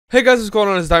Hey guys, what's going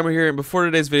on? It's Dimer here, and before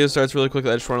today's video starts, really quickly,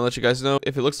 I just want to let you guys know,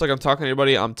 if it looks like I'm talking to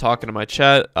anybody, I'm talking to my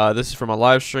chat. This is from a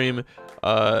live stream,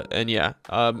 and yeah,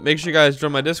 make sure you guys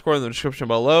join my Discord in the description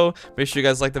below. Make sure you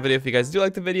guys like the video if you guys do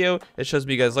like the video. It shows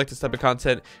me you guys like this type of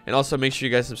content, and also make sure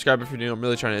you guys subscribe if you're new. I'm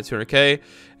really trying to hit 200K,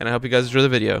 and I hope you guys enjoy the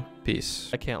video. Peace.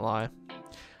 I can't lie,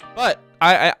 but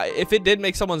if it did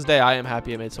make someone's day, I am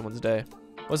happy it made someone's day.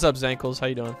 What's up, Zankles? How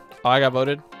you doing? Oh, I got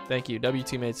voted. Thank you, W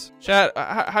teammates. Chat,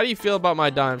 how do you feel about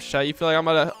my dimes? Chat, you feel like I'm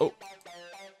gonna?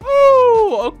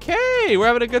 Oh, okay. We're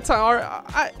having a good time.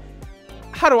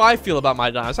 How do I feel about my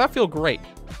dimes? I feel great.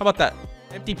 How about that?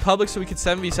 Empty public so we could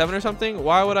 7v7 or something?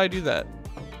 Why would I do that?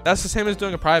 That's the same as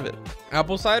doing a private.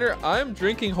 Apple cider. I'm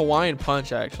drinking Hawaiian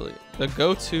punch actually. The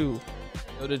go-to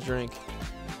drink.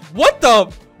 What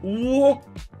the? Whoa.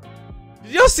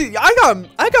 Did y'all see?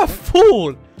 I got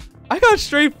fooled. I got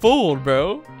straight fooled,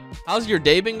 bro. How's your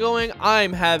day been going?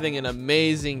 I'm having an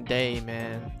amazing day,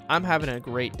 man. I'm having a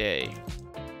great day.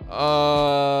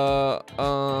 If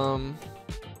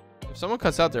someone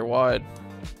cuts out, they're wide.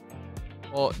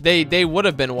 Well, they would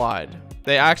have been wide.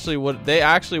 They actually would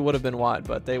have been wide,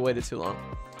 but they waited too long.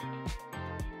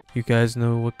 You guys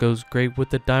know what goes great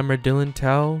with the Dimer Dylan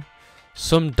towel?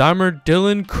 Some Dimer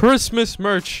Dylan Christmas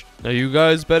merch. Now you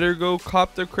guys better go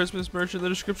cop their Christmas merch in the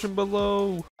description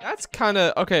below. That's kind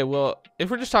of okay. Well, if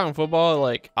we're just talking football,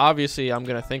 like obviously I'm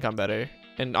gonna think I'm better,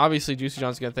 and obviously Juicy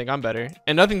John's gonna think I'm better,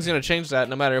 and nothing's gonna change that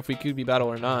no matter if we QB battle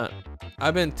or not.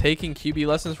 I've been taking QB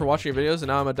lessons for watching your videos, and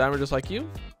now I'm a Dimer just like you.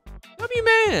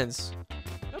 W-mans.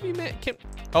 W-man.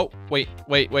 Oh wait.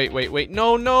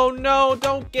 No,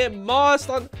 don't get mossed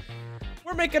on.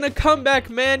 We're making a comeback,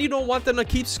 man. You don't want them to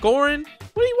keep scoring.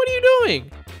 What are you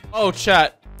doing? Oh,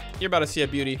 chat. You're about to see a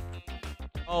beauty.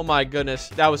 Oh, my goodness.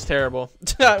 That was terrible.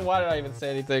 Why did I even say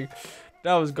anything?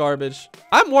 That was garbage.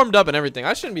 I'm warmed up and everything.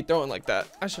 I shouldn't be throwing like that.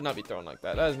 I should not be throwing like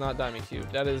that. That is not Diamond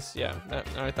Cube. That is, yeah.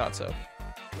 I thought so.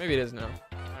 Maybe it is now.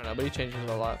 I don't know, but he changes it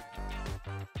a lot.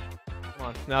 Come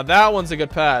on. Now, that one's a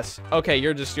good pass. Okay,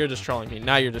 you're just trolling me.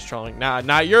 Now you're just trolling.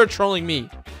 Now you're trolling me.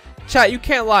 Chat, you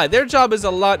can't lie. Their job is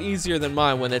a lot easier than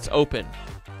mine when it's open.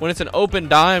 When it's an open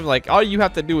dime, like all you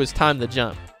have to do is time the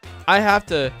jump. I have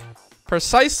to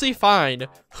precisely find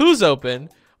who's open,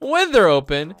 when they're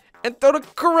open, and throw the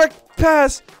correct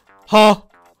pass. Huh?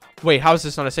 Wait, how is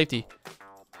this not a safety?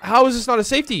 How is this not a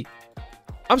safety?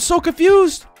 I'm so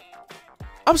confused.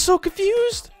 I'm so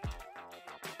confused.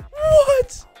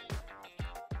 What?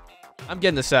 I'm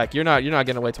getting the sack. You're not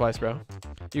getting away twice, bro.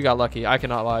 You got lucky. I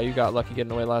cannot lie. You got lucky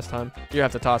getting away last time. You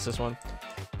have to toss this one.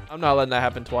 I'm not letting that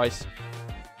happen twice.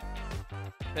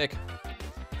 Pick.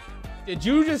 Did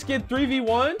you just get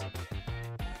 3v1?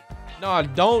 No,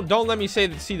 don't let me see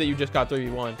that you just got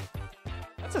 3v1.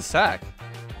 That's a sack.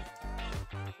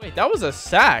 Wait, that was a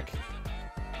sack.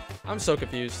 I'm so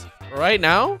confused. Right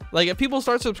now, like if people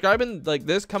start subscribing like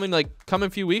this coming a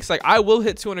few weeks, like I will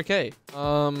hit 200K.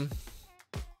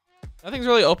 Nothing's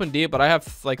really open deep, but I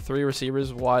have like 3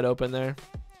 receivers wide open there.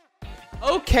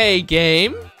 Okay,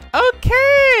 game.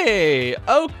 Okay.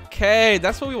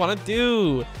 That's what we want to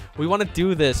do. We want to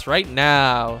do this right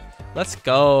now. Let's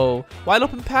go. Wide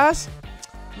open pass.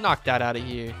 Knock that out of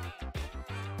here.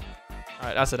 All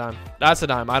right, that's a dime. That's a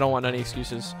dime. I don't want any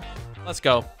excuses. Let's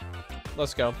go.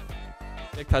 Let's go.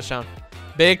 Big touchdown.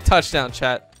 Big touchdown,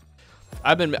 chat.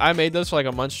 I made those for like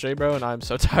a month straight, bro, and I'm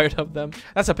so tired of them.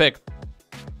 That's a pick.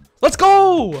 Let's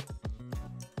go.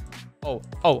 Oh,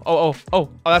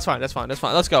 that's fine. Let's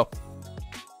go.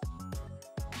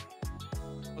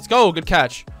 Let's go. Good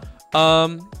catch.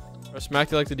 Or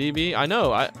smacked you like the DB. I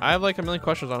know. I have like a million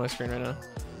questions on my screen right now.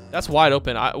 That's wide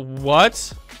open.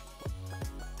 What?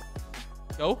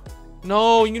 Go.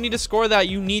 No, you need to score that.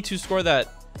 You need to score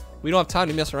that. We don't have time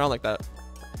to mess around like that.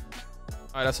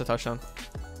 All right, that's a touchdown.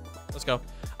 Let's go.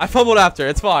 I fumbled after.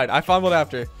 It's fine. I fumbled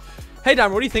after. Hey,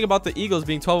 Dimer, what do you think about the Eagles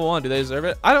being 12-1? Do they deserve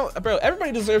it? I don't, bro.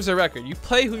 Everybody deserves their record. You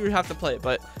play who you have to play,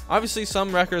 but obviously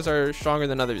some records are stronger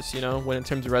than others, you know, when in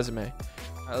terms of resume.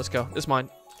 All right, let's go. This is mine.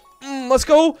 Let's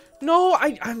go. No,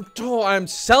 I'm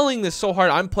selling this so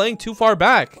hard. I'm playing too far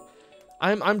back.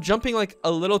 I'm jumping like a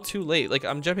little too late. Like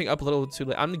I'm jumping up a little too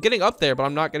late. I'm getting up there, but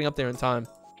I'm not getting up there in time.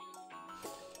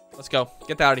 Let's go.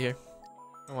 Get that out of here.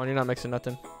 Come on, you're not mixing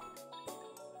nothing.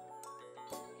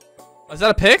 Is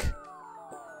that a pick?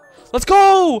 Let's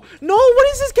go. No, what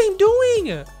is this game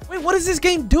doing? Wait, what is this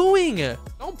game doing?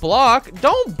 Don't block.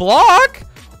 Don't block.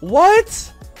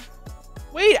 What?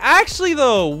 Wait, actually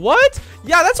though, what?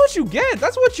 Yeah, that's what you get.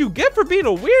 That's what you get for being a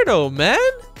weirdo, man.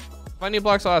 If I need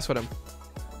blocks, I'll ask for them.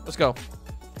 Let's go.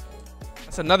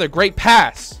 That's another great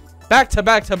pass. Back to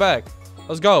back to back.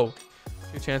 Let's go.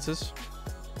 2 chances.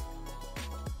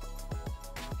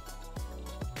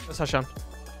 That's touchdown.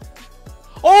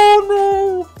 Oh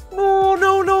no! No,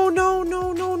 no, no, no,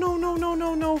 no, no, no, no, no,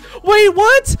 no, no. Wait,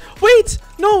 what? Wait,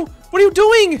 no. What are you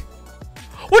doing?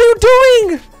 What are you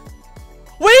doing?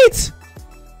 Wait!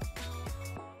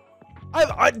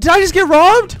 Did I just get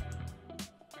robbed?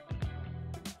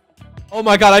 Oh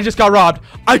my god, I just got robbed.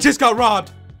 I just got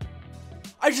robbed.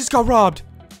 I just got robbed.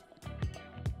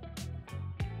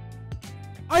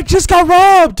 I just got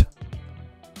robbed.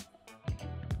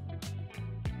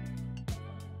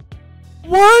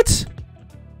 What?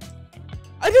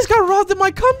 I just got robbed in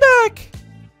my comeback.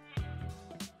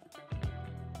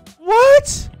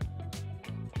 What?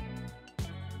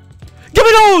 Give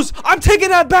me those! I'm taking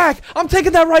that back! I'm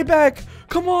taking that right back!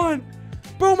 Come on!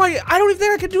 Bro, I don't even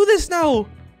think I can do this now!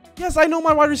 Yes, I know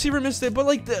my wide receiver missed it, but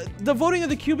like the voting of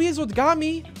the QB is what got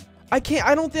me. I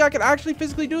don't think I can actually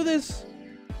physically do this.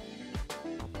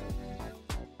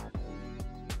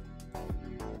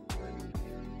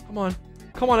 Come on.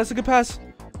 Come on, that's a good pass.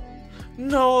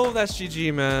 No, that's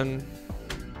GG, man.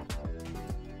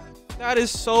 That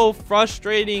is so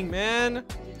frustrating, man.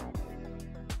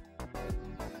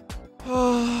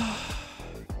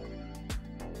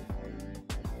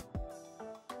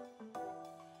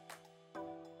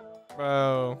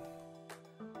 Bro.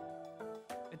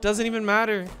 It doesn't even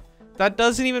matter. That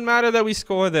doesn't even matter that we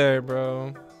score there,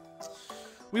 bro.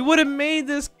 We would have made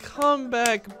this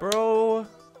comeback, bro.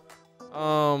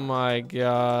 Oh my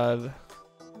god.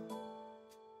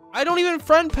 I don't even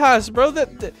friend pass, bro.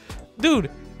 Dude,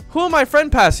 who am I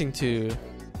friend passing to?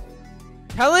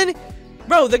 Helen?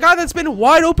 Bro, the guy that's been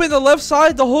wide open the left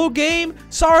side the whole game.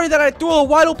 Sorry that I threw a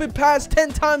wide open pass 10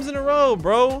 times in a row,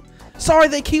 bro. Sorry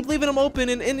they keep leaving him open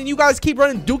and you guys keep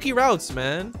running dookie routes,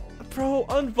 man. Bro,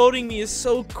 unvoting me is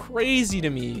so crazy to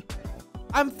me.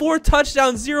 I'm 4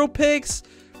 touchdowns, 0 picks,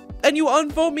 and you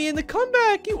unvote me in the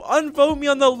comeback. You unvote me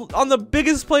on the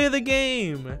biggest play of the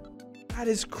game. That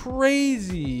is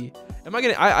crazy. Am I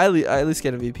gonna? I at least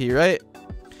get MVP, right?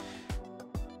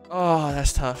 Oh,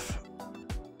 that's tough.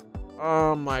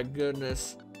 Oh my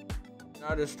goodness,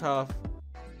 that is tough.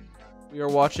 We are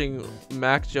watching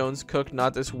Mac Jones cook,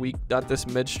 not this week, not this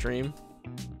midstream.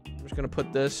 I'm just gonna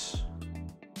put this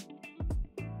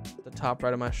at the top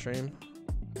right of my stream.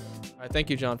 All right, thank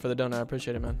you, John, for the donut. I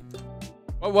appreciate it, man.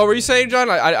 What were you saying, John?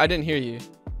 I didn't hear you.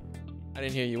 I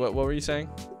didn't hear you. What were you saying?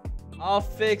 I'll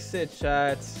fix it,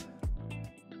 chat.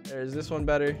 Is this one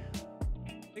better?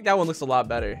 I think that one looks a lot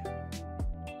better.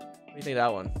 What do you think of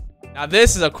that one? Now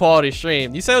this is a quality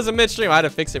stream. You said it was a mid-stream. I had to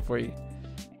fix it for you.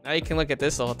 Now you can look at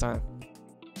this the whole time.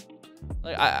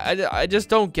 Like I just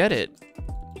don't get it.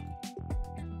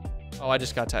 Oh, I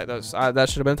just got tagged. That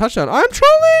should have been a touchdown. I'm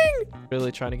trolling.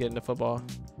 Really trying to get into football.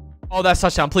 Oh, that's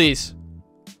touchdown, please.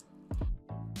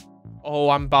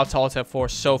 Oh, I'm about to alt F4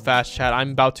 so fast, chat.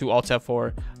 I'm about to alt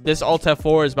F4. This alt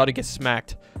F4 is about to get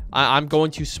smacked. I'm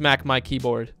going to smack my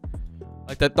keyboard.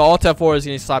 Like the alt F4 is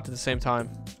getting slapped at the same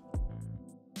time.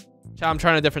 Chat, I'm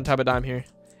trying a different type of dime here.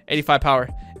 85 power.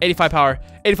 85 power.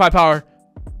 85 power.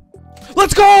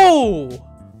 Let's go!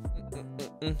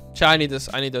 Chat, I need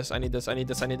this. I need this. I need this. I need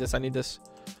this. I need this. I need this.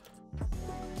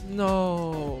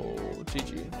 No.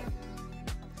 GG.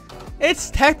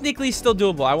 It's technically still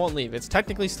doable. I won't leave. It's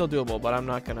technically still doable, but I'm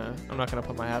not gonna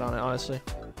put my hat on it, honestly.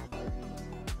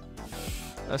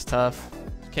 That's tough.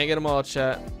 Can't get them all,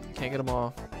 chat. Can't get them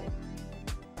all.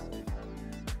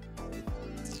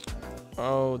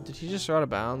 Oh, did he just throw out of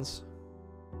bounds?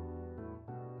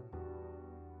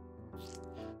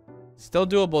 Still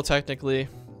doable, technically.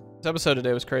 This episode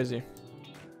today was crazy.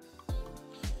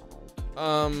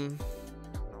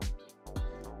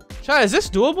 Chat, is this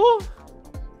doable?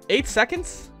 8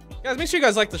 seconds? Guys, make sure you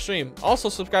guys like the stream. Also,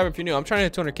 subscribe if you're new. I'm trying to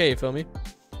hit 200K, you feel me?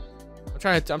 I'm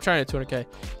trying to hit 200K.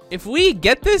 If we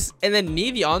get this and then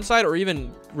knee the onside or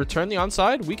even return the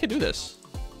onside, we could do this.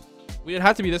 We would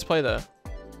have to be this play, though.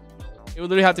 It would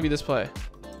literally have to be this play.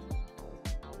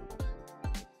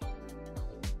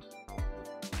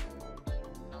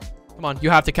 Come on, you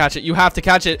have to catch it. You have to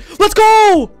catch it. Let's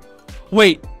go!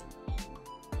 Wait.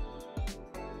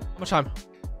 How much time?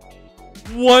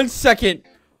 1 second.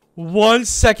 1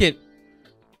 second.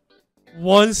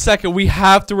 1 second. We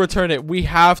have to return it. We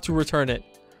have to return it.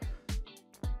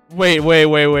 Wait.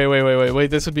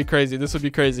 This would be crazy. This would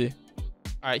be crazy.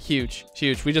 All right, huge.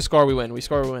 Huge. We just score, we win. We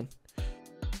score, we win.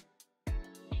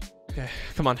 Okay,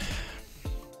 come on.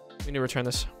 We need to return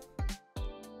this.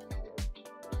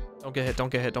 Don't get hit. Don't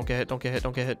get hit. Don't get hit. Don't get hit.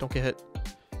 Don't get hit. Don't get hit.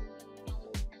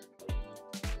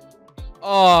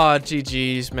 Oh,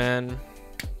 GG's, man.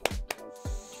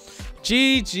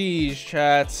 GG's,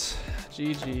 chats.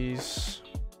 GG's.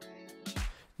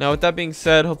 Now, with that being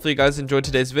said, hopefully you guys enjoyed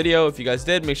today's video. If you guys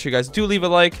did, make sure you guys do leave a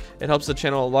like. It helps the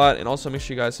channel a lot. And also make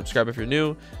sure you guys subscribe if you're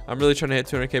new. I'm really trying to hit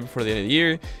 200K before the end of the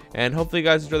year. And hopefully you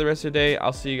guys enjoy the rest of your day.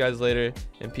 I'll see you guys later,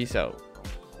 and peace out.